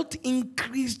wealth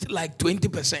increased like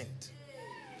 20%,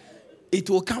 it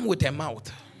will come with a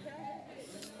mouth.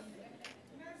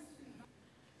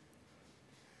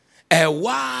 A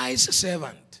wise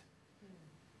servant,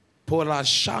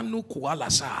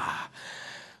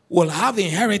 will have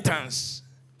inheritance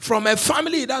from a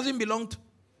family it doesn't belong to.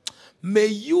 May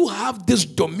you have this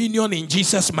dominion in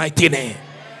Jesus' mighty name.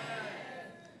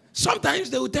 Sometimes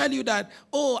they will tell you that,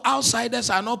 oh, outsiders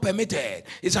are not permitted.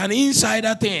 It's an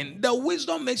insider thing. The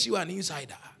wisdom makes you an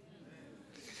insider.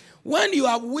 When you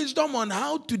have wisdom on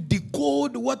how to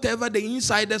decode whatever the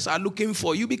insiders are looking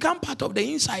for, you become part of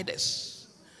the insiders.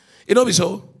 You know me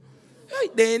so? Hey,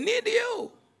 they need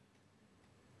you.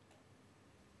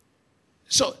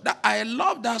 So I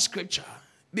love that scripture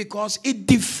because it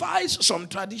defies some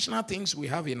traditional things we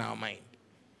have in our mind.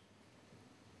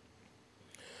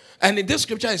 And in this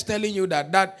scripture is telling you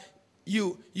that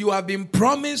you have been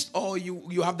promised or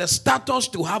you have the status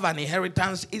to have an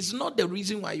inheritance is not the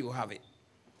reason why you have it.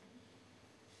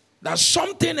 That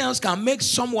something else can make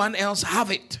someone else have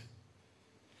it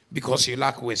because you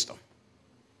lack wisdom.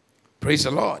 Praise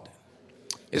the Lord.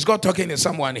 Is God talking to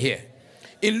someone here?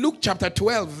 In Luke chapter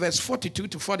 12, verse 42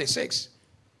 to 46,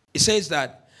 it says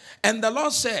that, and the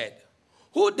Lord said,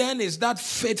 who then is that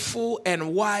faithful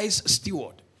and wise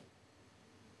steward,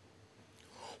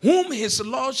 whom his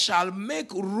Lord shall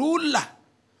make ruler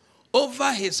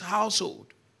over his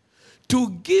household, to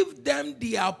give them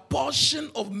their portion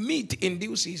of meat in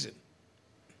due season?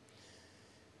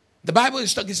 The Bible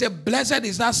is talking, it says, blessed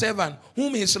is that servant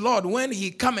whom his Lord, when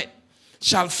he cometh,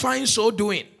 shall find so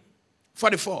doing.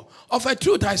 44. Of a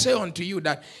truth I say unto you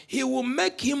that he will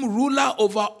make him ruler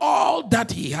over all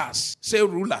that he has. Say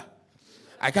ruler.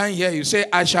 I can't hear you. Say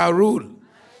I shall rule.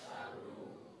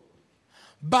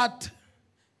 But,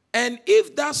 and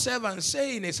if that servant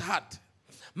say in his heart,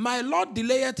 my Lord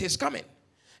delayeth his coming,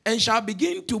 and shall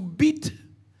begin to beat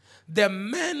the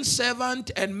men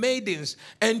servant and maidens,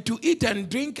 and to eat and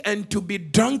drink and to be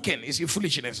drunken, is your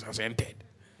foolishness has entered.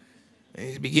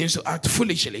 He begins to act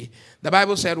foolishly. The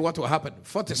Bible said what will happen.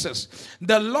 46.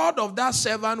 The Lord of that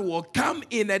servant will come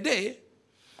in a day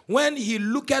when he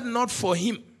looketh not for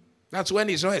him. That's when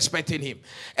he's not expecting him.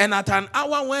 And at an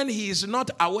hour when he is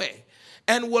not aware.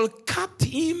 And will cut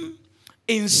him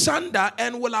in sunder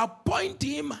and will appoint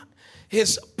him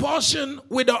his portion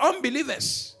with the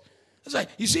unbelievers. It's like,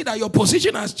 you see that your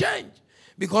position has changed.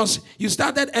 Because you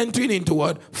started entering into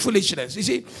what? Foolishness. You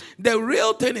see, the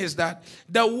real thing is that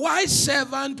the wise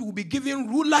servant will be given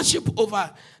rulership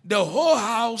over the whole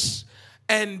house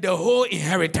and the whole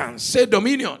inheritance. Say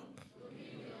dominion.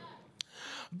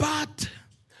 But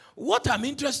what I'm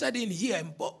interested in here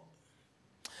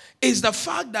is the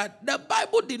fact that the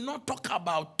Bible did not talk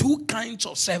about two kinds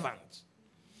of servants.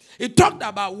 It talked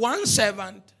about one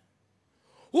servant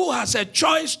who has a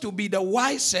choice to be the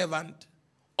wise servant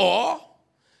or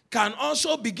can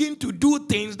also begin to do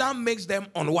things that makes them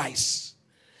unwise.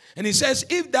 And he says,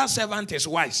 if that servant is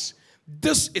wise,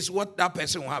 this is what that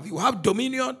person will have. You have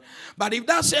dominion. But if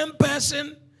that same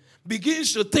person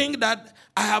begins to think that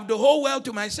I have the whole world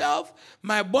to myself,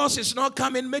 my boss is not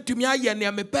coming,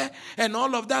 and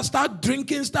all of that, start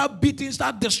drinking, start beating,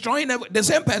 start destroying the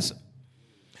same person.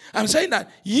 I'm saying that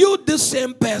you, the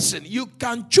same person, you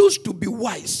can choose to be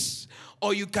wise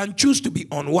or you can choose to be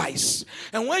unwise.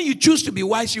 And when you choose to be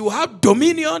wise, you have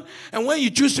dominion. And when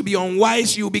you choose to be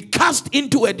unwise, you'll be cast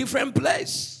into a different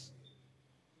place.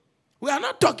 We are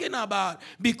not talking about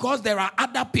because there are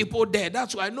other people there.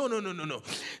 That's why, no.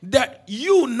 That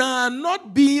you now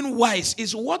not being wise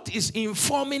is what is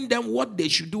informing them what they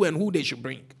should do and who they should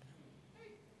bring.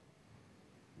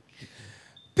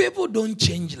 People don't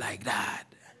change like that.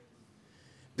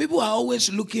 People are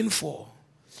always looking for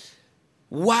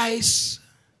wise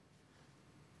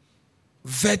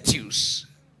virtues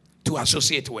to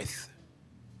associate with.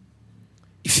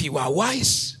 If you are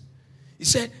wise, he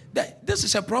said that this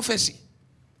is a prophecy.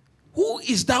 Who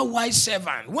is that wise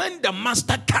servant? When the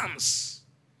master comes.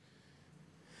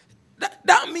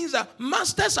 That means that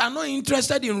masters are not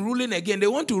interested in ruling again. They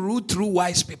want to rule through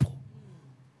wise people.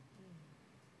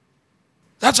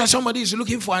 That's why somebody is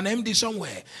looking for an MD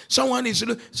somewhere. Sometimes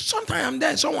I'm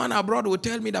there. Someone abroad will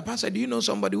tell me, that pastor, do you know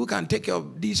somebody who can take care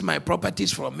of these, my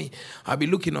properties from me? I'll be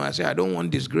looking and I say, I don't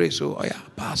want disgrace. So,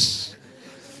 pass.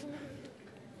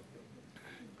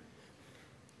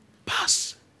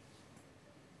 Pass.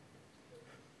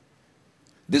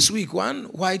 This week, one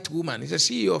white woman, he's a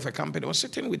CEO of a company, was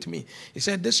sitting with me. He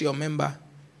said, this your member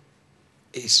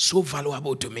is so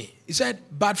valuable to me. He said,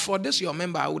 but for this your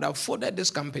member, I would have folded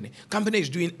this company. Company is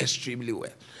doing extremely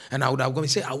well. And I would have gone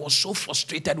and say, I was so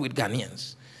frustrated with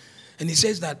Ghanaians. And he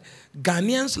says that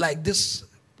Ghanaians like this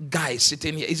guy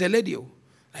sitting here, he's a lady,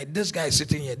 like this guy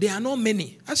sitting here, there are not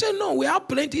many. I said, no, we have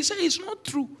plenty. He said, it's not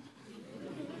true.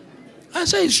 I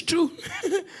said, it's true.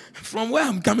 From where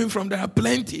I'm coming from, there are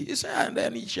plenty. He said, and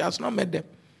then she has not met them.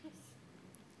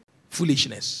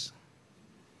 foolishness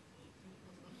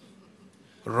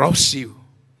robs you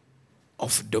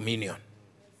of dominion.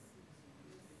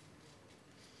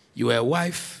 You are a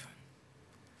wife,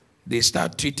 they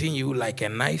start treating you like a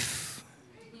knife.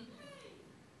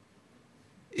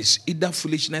 It's either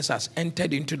foolishness has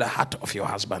entered into the heart of your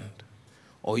husband,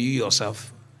 or you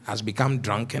yourself has become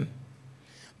drunken,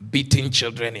 beating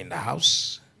children in the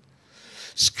house,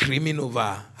 screaming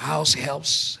over house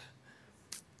helps.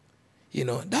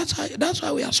 That's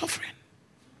why we are suffering.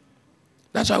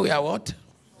 That's why we are what?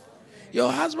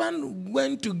 Your husband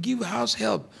went to give house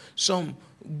help some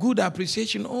good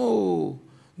appreciation. Oh,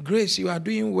 Grace, you are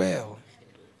doing well.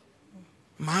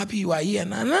 I'm happy you are here.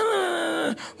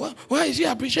 No. Why is he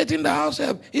appreciating the house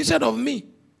help instead of me?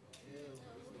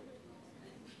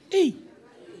 Hey.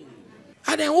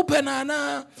 And then open and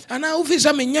office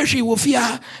am in Yashi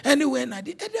Wofia anyway.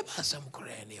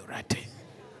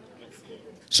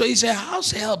 So it's a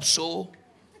house help, so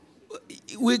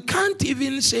we can't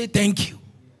even say thank you.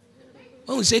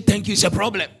 When we say thank you, it's a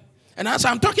problem. And as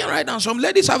I'm talking right now, some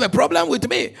ladies have a problem with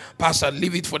me. Pastor,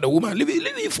 leave it for the woman. Leave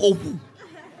it for who?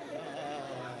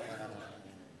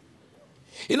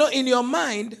 In your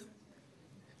mind,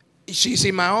 she's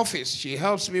in my office. She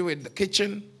helps me with the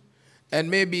kitchen and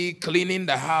maybe cleaning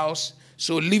the house.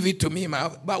 So leave it to me.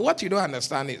 But what you don't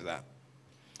understand is that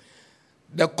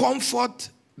the comfort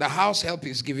the house help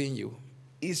is giving you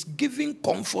is giving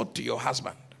comfort to your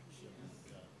husband.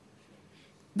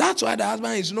 That's why the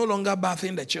husband is no longer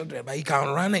bathing the children, but he can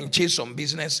run and chase some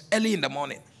business early in the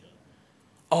morning.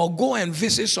 Or go and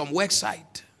visit some work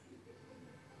site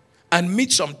and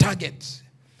meet some targets.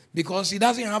 Because he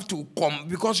doesn't have to come,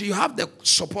 because you have the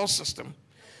support system.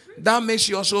 That makes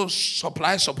you also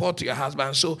supply support to your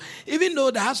husband. So even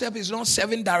though the house help is not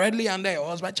serving directly under your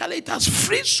husband, Charlie, it has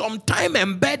freed some time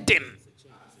and burden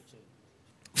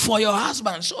for your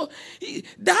husband. So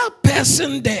that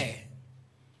person there,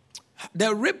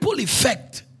 the ripple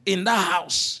effect in that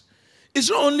house is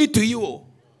not only to you.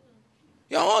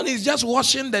 Your own is just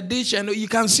washing the dish and you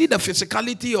can see the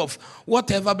physicality of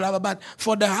whatever, blah, blah, blah.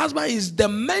 For the husband is the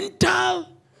mental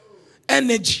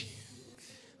energy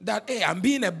that, hey, I'm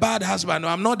being a bad husband, or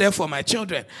I'm not there for my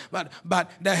children.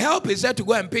 But the help is there to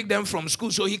go and pick them from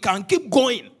school so he can keep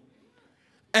going.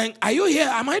 And are you here?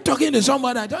 Am I talking to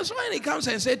somebody? Just when he comes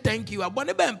and say thank you, I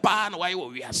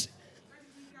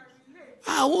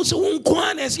also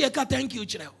won't say thank you.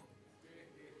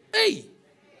 Hey.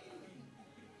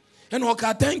 And what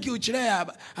thank you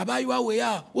about your way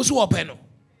out. What's open?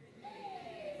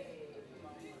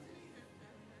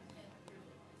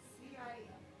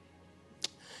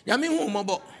 Yami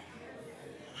Humobo.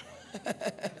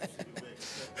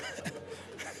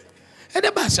 And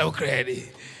the bass of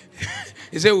credit.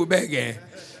 He said, we beg.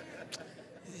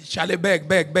 Shall I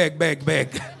beg?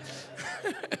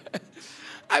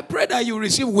 I pray that you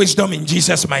receive wisdom in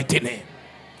Jesus' mighty name.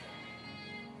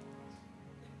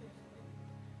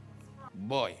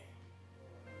 Boy,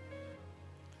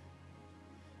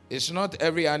 it's not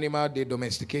every animal they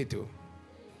domesticate.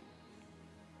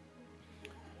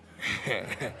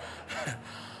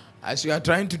 As you are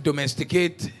trying to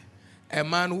domesticate a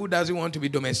man who doesn't want to be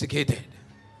domesticated,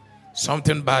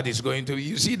 something bad is going to be.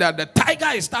 You see that the tiger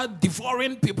is start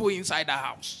devouring people inside the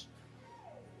house.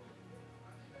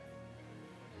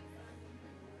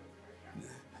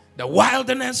 The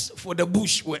wilderness for the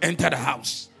bush will enter the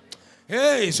house.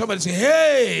 Hey, somebody say,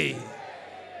 hey.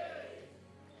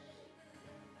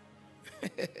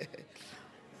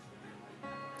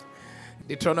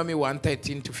 Deuteronomy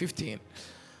 1:13 to 15.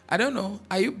 I don't know.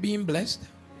 Are you being blessed?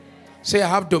 Say, I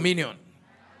have dominion.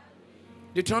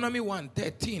 Deuteronomy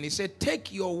 1:13. It said,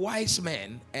 take your wise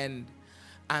men and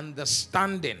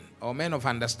understanding, or men of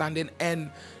understanding,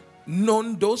 and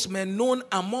those men known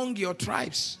among your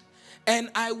tribes, and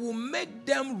I will make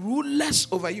them rulers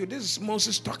over you. This is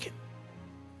Moses talking.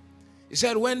 He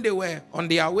said when they were on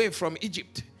their way from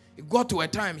Egypt, it got to a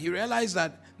time, he realized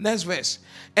that, next verse,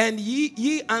 and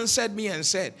ye answered me and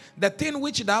said, the thing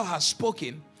which thou hast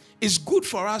spoken is good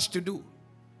for us to do.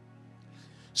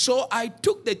 So I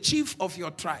took the chief of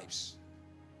your tribes,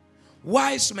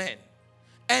 wise men,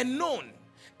 and known,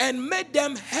 and made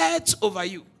them heads over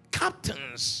you,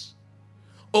 captains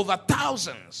over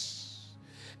thousands,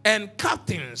 and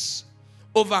captains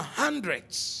over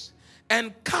hundreds,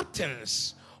 and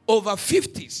captains over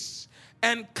 50s,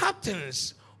 and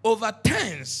captains over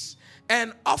 10s,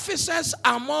 and officers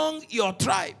among your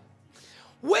tribe.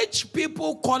 which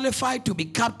people qualify to be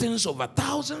captains over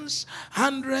thousands,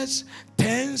 hundreds,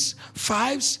 tens,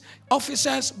 fives,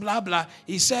 officers, blah, blah.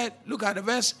 He said, look at the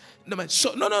verse.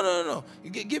 So, no.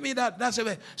 Give me that. That's a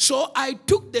verse. So I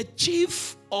took the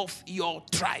chief of your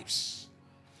tribes.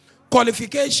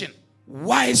 Qualification,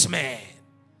 wise man.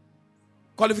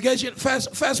 Qualification,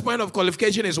 first point of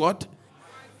qualification is what?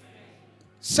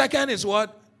 Second is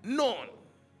what? Known.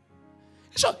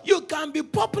 So you can be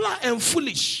popular and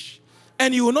foolish,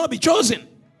 and you will not be chosen.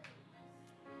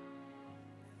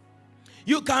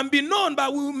 You can be known,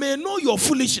 but we may know your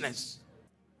foolishness.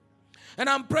 And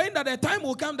I'm praying that the time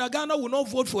will come that Ghana will not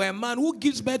vote for a man who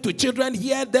gives birth to children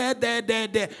here, there,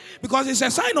 because it's a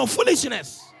sign of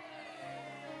foolishness.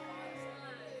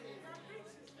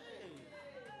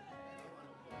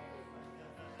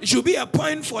 It should be a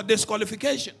point for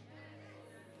disqualification.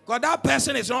 Because that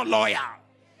person is not loyal.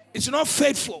 It's not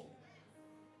faithful.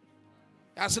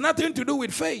 It has nothing to do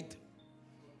with faith.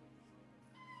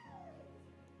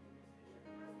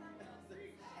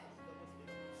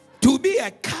 To be a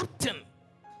captain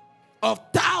of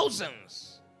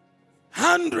thousands,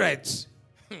 hundreds,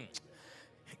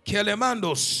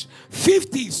 kilemandos,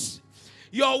 50s,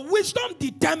 your wisdom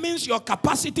determines your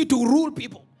capacity to rule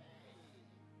people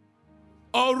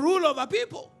or rule over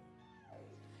people.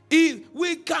 If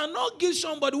we cannot give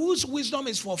somebody whose wisdom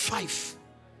is for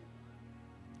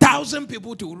 5,000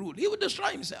 people to rule, he will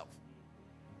destroy himself.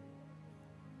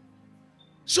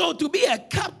 So to be a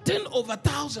captain over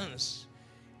thousands,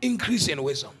 increase in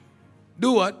wisdom.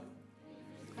 Do what?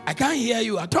 I can't hear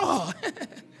you at all.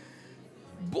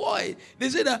 Boy, they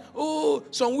say that,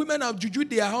 some women have jujued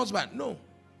their husband. No.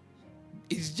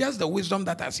 It's just the wisdom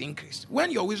that has increased.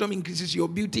 When your wisdom increases, your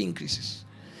beauty increases.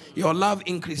 Your love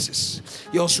increases.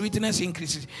 Your sweetness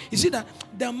increases. You see that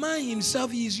the man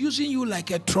himself is using you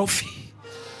like a trophy.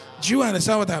 Do you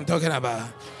understand what I'm talking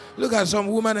about? Look at some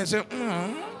woman and say,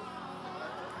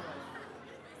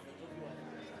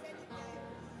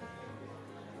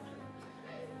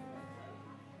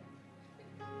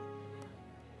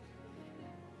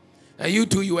 And you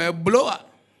too, you are a blower.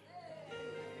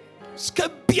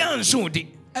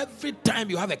 Every time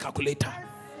you have a calculator.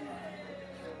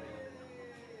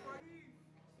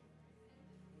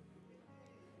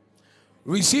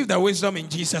 Receive the wisdom in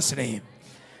Jesus' name.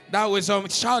 That wisdom,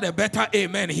 shout a better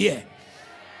amen here.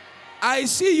 I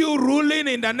see you ruling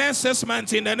in the next 6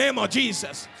 months in the name of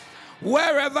Jesus.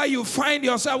 Wherever you find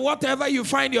yourself, whatever you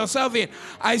find yourself in,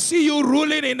 I see you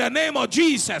ruling in the name of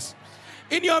Jesus.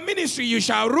 In your ministry, you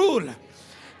shall rule.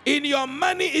 In your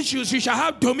money issues, you shall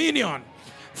have dominion.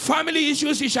 Family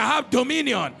issues, you shall have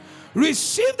dominion.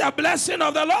 Receive the blessing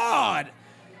of the Lord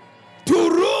to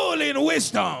rule in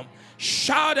wisdom.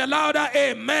 Shout a louder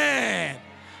amen.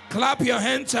 Clap your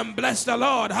hands and bless the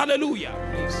Lord. Hallelujah.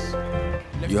 Please.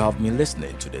 You have been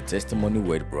listening to the Testimony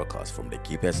Word broadcast from the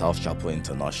Keepers House Chapel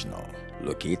International,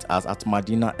 located at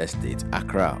Medina Estate,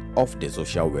 Accra, off the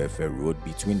Social Welfare Road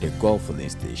between the Gulf Filling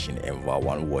Station and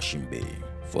Vawan Washing Bay.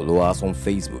 Follow us on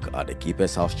Facebook at the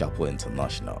Keepers House Chapel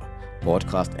International,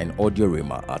 podcast and audio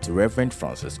rema at Reverend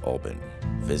Francis Alban.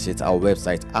 Visit our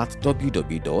website at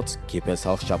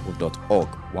www.keepershousechapel.org,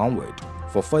 one word.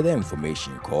 For further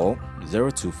information, call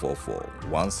 0244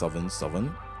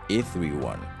 177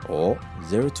 831 or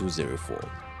 0204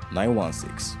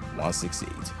 916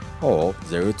 168 or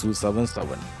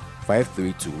 0277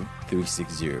 532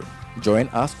 360. Join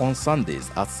us on Sundays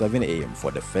at 7 a.m.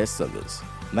 for the first service,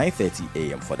 9:30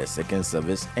 a.m. for the second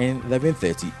service, and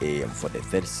 11:30 a.m. for the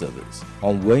third service.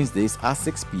 On Wednesdays at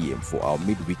 6 p.m. for our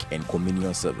midweek and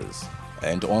communion service.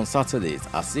 And on Saturdays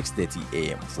at 6:30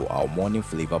 a.m. for our morning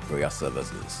flavor prayer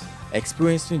services.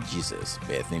 Experiencing Jesus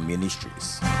Birthing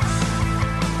Ministries.